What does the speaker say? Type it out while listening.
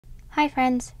Hi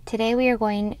friends, today we are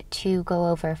going to go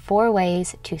over 4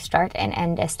 ways to start and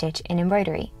end a stitch in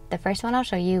embroidery. The first one I'll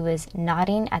show you is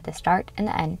knotting at the start and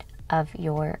the end of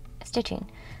your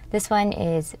stitching. This one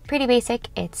is pretty basic.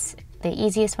 It's the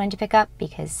easiest one to pick up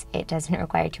because it doesn't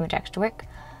require too much extra work.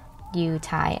 You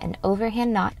tie an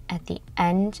overhand knot at the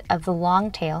end of the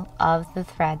long tail of the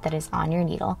thread that is on your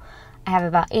needle. I have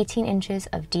about 18 inches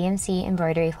of DMC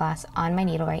embroidery floss on my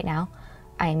needle right now.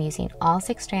 I am using all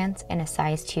 6 strands in a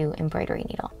size 2 embroidery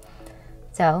needle.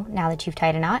 So now that you've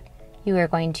tied a knot, you are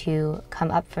going to come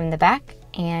up from the back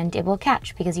and it will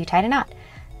catch because you tied a knot.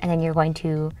 And then you're going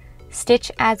to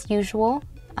stitch as usual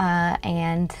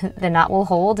and the knot will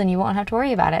hold and you won't have to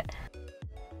worry about it.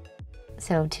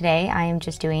 So today I am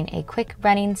just doing a quick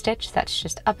running stitch that's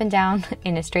just up and down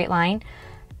in a straight line.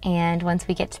 And once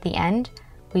we get to the end,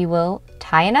 we will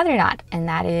tie another knot, and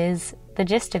that is the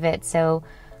gist of it. So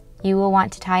you will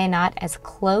want to tie a knot as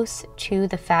close to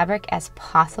the fabric as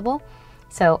possible.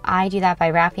 So I do that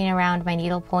by wrapping around my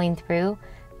needle, pulling through,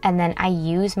 and then I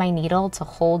use my needle to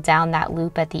hold down that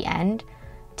loop at the end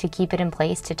to keep it in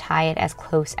place to tie it as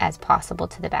close as possible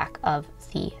to the back of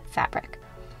the fabric.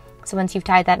 So once you've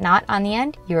tied that knot on the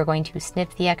end, you are going to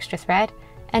snip the extra thread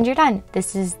and you're done.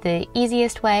 This is the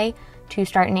easiest way to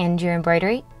start and end your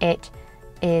embroidery. It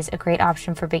is a great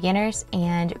option for beginners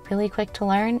and really quick to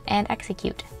learn and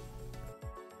execute.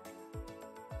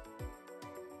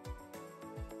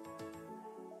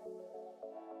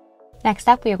 Next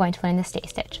up, we are going to learn the stay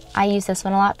stitch. I use this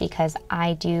one a lot because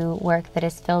I do work that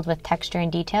is filled with texture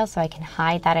and detail, so I can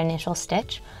hide that initial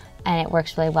stitch, and it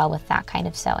works really well with that kind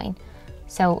of sewing.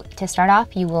 So to start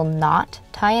off, you will not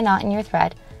tie a knot in your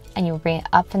thread, and you'll bring it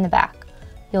up from the back.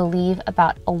 You'll leave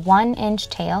about a 1-inch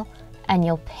tail, and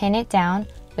you'll pin it down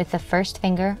with the first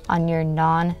finger on your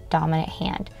non-dominant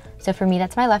hand. So for me,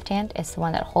 that's my left hand. It's the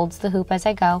one that holds the hoop as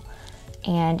I go,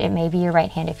 and it may be your right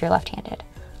hand if you're left-handed.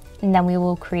 And then we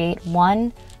will create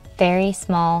one very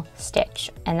small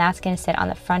stitch, and that's going to sit on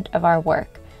the front of our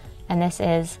work. And this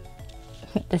is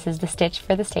the stitch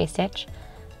for the stay stitch.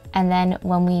 And then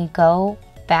when we go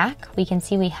back, we can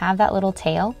see we have that little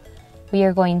tail. We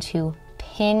are going to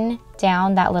pin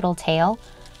down that little tail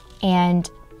and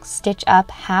stitch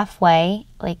up halfway,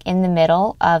 like in the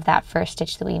middle of that first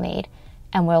stitch that we made,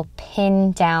 and we'll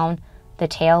pin down the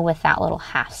tail with that little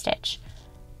half stitch.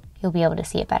 You'll be able to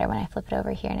see it better when I flip it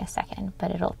over here in a second, but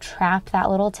it'll trap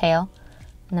that little tail,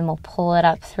 and then we'll pull it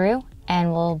up through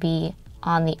and we'll be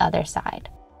on the other side.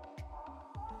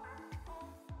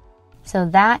 So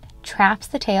that traps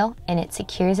the tail and it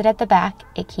secures it at the back.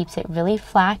 It keeps it really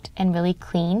flat and really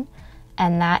clean,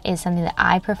 and that is something that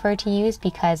I prefer to use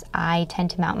because I tend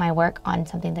to mount my work on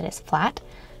something that is flat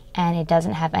and it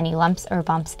doesn't have any lumps or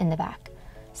bumps in the back.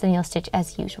 So then you'll stitch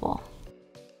as usual.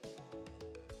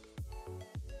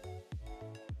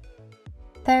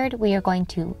 Third, we are going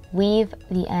to weave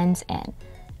the ends in.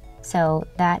 So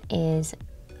that is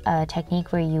a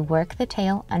technique where you work the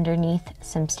tail underneath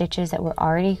some stitches that were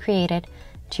already created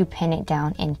to pin it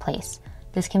down in place.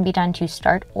 This can be done to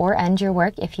start or end your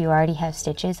work if you already have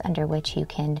stitches under which you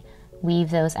can weave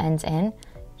those ends in.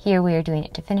 Here we are doing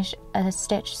it to finish a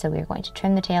stitch, so we are going to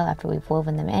trim the tail after we've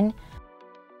woven them in.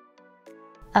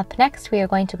 Up next, we are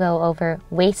going to go over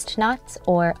waist knots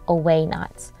or away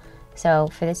knots. So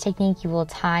for this technique, you will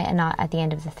tie a knot at the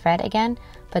end of the thread again,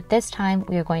 but this time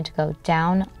we are going to go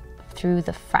down through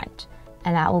the front,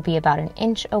 and that will be about 1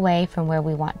 inch away from where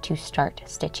we want to start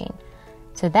stitching.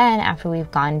 So then after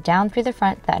we've gone down through the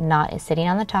front, that knot is sitting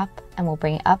on the top, and we'll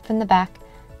bring it up from the back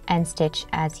and stitch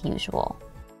as usual.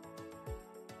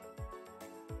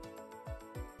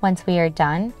 Once we are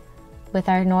done with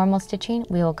our normal stitching,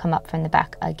 we will come up from the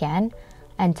back again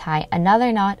and tie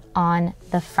another knot on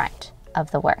the front of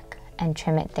the work and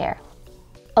trim it there.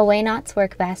 Away knots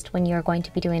work best when you're going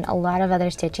to be doing a lot of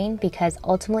other stitching because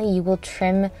ultimately you will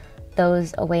trim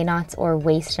those away knots or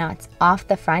waist knots off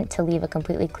the front to leave a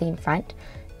completely clean front.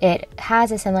 It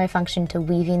has a similar function to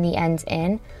weaving the ends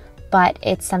in, but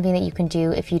it's something that you can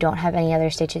do if you don't have any other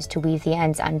stitches to weave the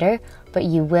ends under, but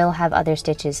you will have other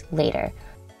stitches later.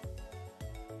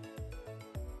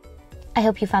 I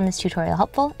hope you found this tutorial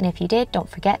helpful, and if you did, don't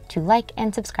forget to like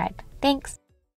and subscribe. Thanks!